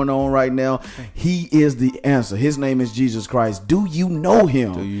got going on right now. He is the answer. His name is Jesus Christ. Do you know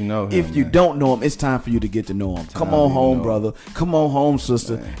him? Do you know him? If you don't know him, it's time for you to get to know him. Come on home, brother. Come on home,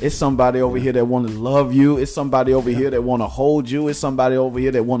 sister. Man. It's somebody over here that want to love you. It's somebody over here that want to hold you. It's somebody over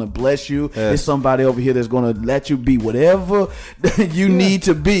here that want to bless you. It's somebody over here that's going to let you be whatever you need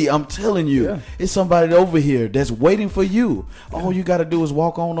to be. I'm telling you. It's somebody over here that's waiting for you. All you got to do is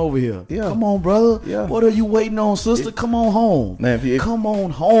walk on over here. Come on, brother. What are you waiting on, sister? Come on home. Man, come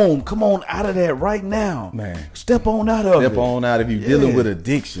on home. Come on out of that right now. Man. Step on out of it. Step on out if you're dealing with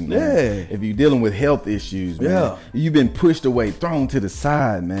addiction, man. If you're dealing with health issues, man. You've been pushed away, thrown to the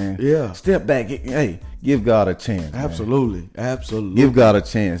side, man. Yeah. Step back. Hey, give God a chance. Absolutely. Man. Absolutely. Give God a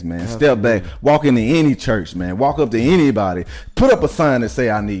chance, man. Absolutely. Step back. Walk into any church, man. Walk up to anybody. Put up a sign that say,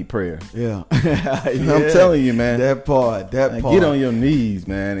 I need prayer. Yeah. I'm telling you, man. That part. Get on your knees,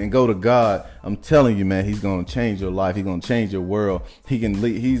 man, and go to God. I'm telling you, man, he's going to change your life. He's going to change your world.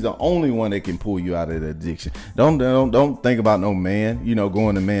 He's the only one that can pull you out of the addiction. Don't think about no man,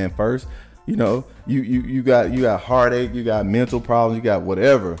 going to man first. You got heartache, you got mental problems, you got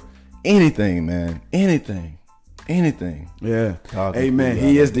whatever. Anything, man. Anything. Yeah. Amen.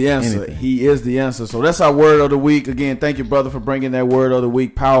 He is the answer. Anything. He is the answer. So that's our word of the week. Again, thank you, brother, for bringing that word of the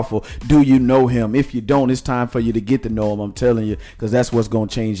week. Powerful. Do you know him? If you don't, it's time for you to get to know him. I'm telling you, because that's what's going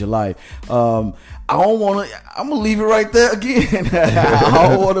to change your life. I'm going to leave it right there again. I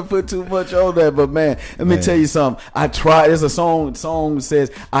don't want to put too much on that, but man, let me tell you something. I tried. There's a song that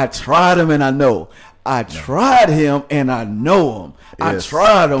says, I tried him and I know. I tried him and I know him. Yes. I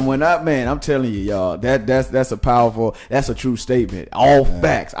tried him I'm telling you, y'all, that's a true statement. All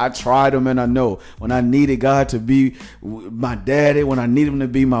facts. I tried him and I know. When I needed God to be my daddy, when I needed him to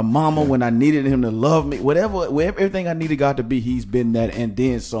be my mama, when I needed him to love me, everything I needed God to be, he's been that and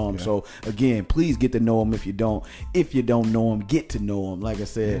then some. Yeah. So again, please get to know him if you don't. If you don't know him, get to know him. Like I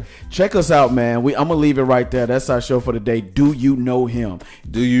said, check us out, man. I'm gonna leave it right there. That's our show for today. Do you know him?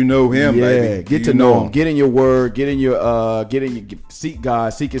 Do you know him, baby? Get to know him. Get in your word. Seek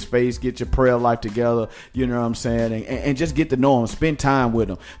God, seek his face, get your prayer life together, you know what I'm saying, and just get to know him, spend time with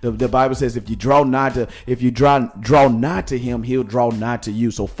him. The Bible says if you draw nigh to him, he'll draw nigh to you.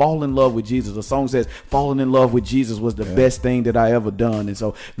 So fall in love with Jesus. The song says falling in love with Jesus was the best thing that I ever done. And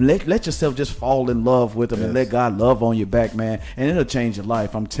so let yourself just fall in love with him and let God love on you back, man, and it'll change your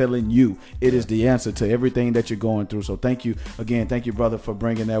life. I'm telling you, it is the answer to everything that you're going through. So thank you again, brother, for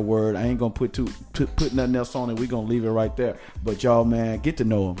bringing that word. I ain't gonna put nothing else on it. We're gonna leave it right there. But y'all, man, get to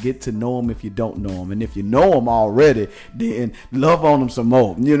know him. Get to know him if you don't know him. And if you know him already, then love on him some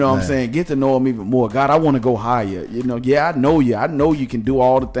more. You know what I'm saying? Get to know him even more. God, I want to go higher. I know you. I know you can do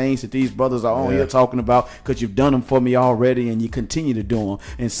all the things that these brothers are on here talking about because you've done them for me already and you continue to do them.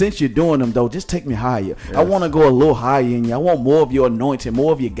 And since you're doing them, though, just take me higher. Yes. I want to go a little higher in you. I want more of your anointing,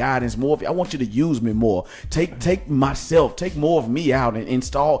 more of your guidance, I want you to use me more. Take myself, take more of me out and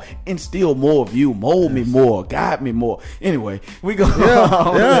instill more of you, mold me more, guide me more. Anyway, we go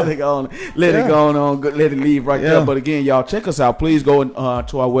let it go on, let it leave right there. But again, y'all, check us out. Please go to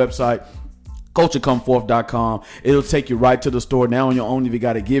our website, culturecomeforth.com. It'll take you right to the store. Now on your own, if you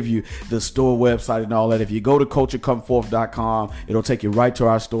got to give you the store website and all that. If you go to culturecomeforth.com, it'll take you right to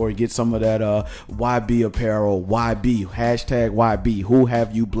our store. You get some of that YB apparel, YB, hashtag YB, who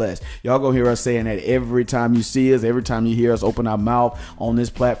have you blessed. Y'all gonna hear us saying that every time you see us, every time you hear us open our mouth on this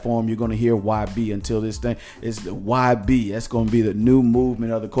platform, you're gonna hear YB until this thing is YB. That's gonna be the new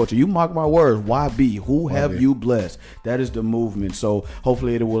movement of the culture. You mark my words, YB, who have you blessed. That is the movement. So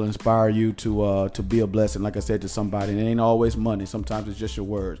hopefully it will inspire you to be a blessing, like I said, to somebody. And it ain't always money. Sometimes it's just your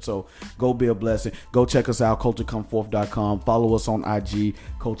word. So go be a blessing. Go check us out, culturecomeforth.com. Follow us on IG,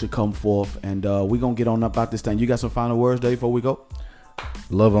 Culture Come Forth. And we're going to get on up out this thing. You got some final words, Dave, before we go?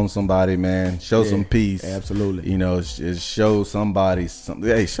 Love on somebody, man. Show some peace. Absolutely. Show somebody something.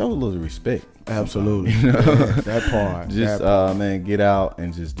 Hey, show a little respect. Absolutely. That part. Just man, get out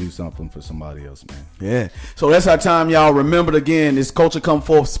and just do something for somebody else, man. Yeah. So that's our time, y'all. Remember again, it's Culture Come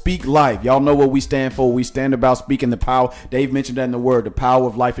Forth, Speak Life. Y'all know what we stand for. We stand about speaking the power. Dave mentioned that in the word. The power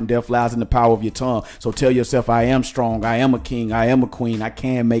of life and death lies in the power of your tongue. So tell yourself, I am strong. I am a king. I am a queen. I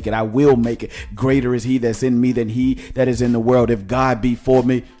can make it. I will make it. Greater is he that's in me than he that is in the world. If God be for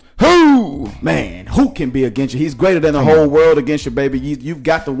me, who can be against you? He's greater than the whole world against you, baby. You've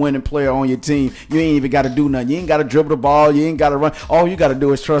got the winning player on your team. You ain't even got to do nothing. You ain't got to dribble the ball. You ain't got to run. All you got to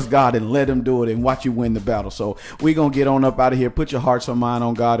do is trust God and let him do it and watch you win the battle. So we're going to get on up out of here. Put your hearts and mind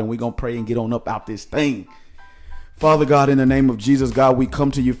on God, and we're going to pray and get on up out this thing. Father God, in the name of Jesus, God, we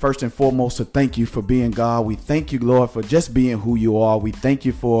come to you first and foremost to thank you for being God. We thank you, Lord, for just being who you are. We thank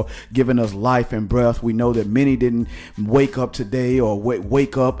you for giving us life and breath. We know that many didn't wake up today or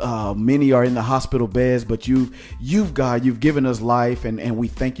wake up. Many are in the hospital beds, but you've given us life, and we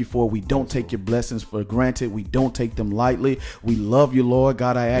thank you for it. We don't take your blessings for granted. We don't take them lightly. We love you, Lord.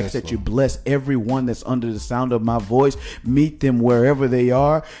 God, I ask that you bless everyone that's under the sound of my voice. Meet them wherever they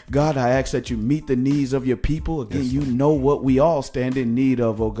are. God, I ask that you meet the needs of your people. Again, you know what we all stand in need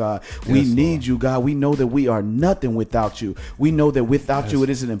of, oh God. We need you, God. We know that we are nothing without you. We know that without you, it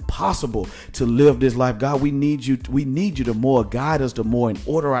isn't impossible to live this life, God. We need you. We need you to more guide us, to more, and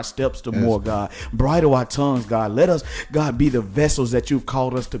order our steps to more, God. Bridle our tongues, God. Let us, God, be the vessels that you've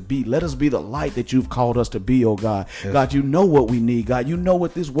called us to be. Let us be the light that you've called us to be, oh God. God, you know what we need, God. You know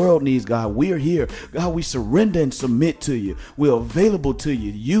what this world needs, God. We're here, God. We surrender and submit to you. We're available to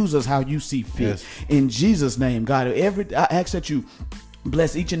you. Use us how you see fit. In Jesus' name, God. I ask that you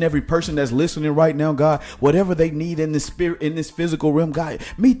bless each and every person that's listening right now, God. Whatever they need in the spirit, in this physical realm, God,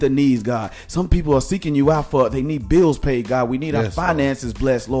 meet the needs, God. Some people are seeking you out for, they need bills paid, God. We need our finances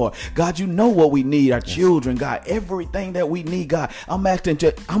blessed, Lord. God, you know what we need, our children, God, everything that we need, God. I'm asking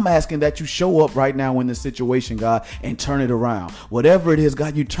that you show up right now in the situation, God, and turn it around. Whatever it is,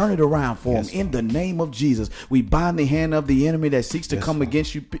 God, you turn it around for them. In the name of Jesus, we bind the hand of the enemy that seeks to come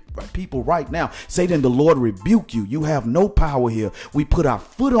against you people right now. Satan, the Lord rebuke you. You have no power here. We put our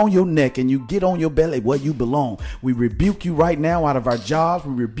foot on your neck and you get on your belly where you belong. We rebuke you right now out of our jobs.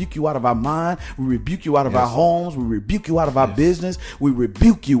 We rebuke you out of our mind. We rebuke you out of our homes. We rebuke you out of our business. We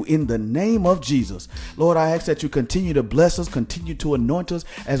rebuke you in the name of Jesus. Lord, I ask that you continue to bless us, continue to anoint us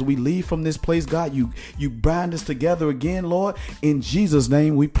as we leave from this place, God. You bind us together again, Lord. In Jesus'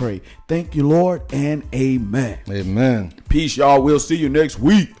 name we pray. Thank you, Lord, and amen. Amen. Peace, y'all. We'll see you next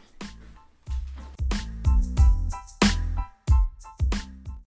week.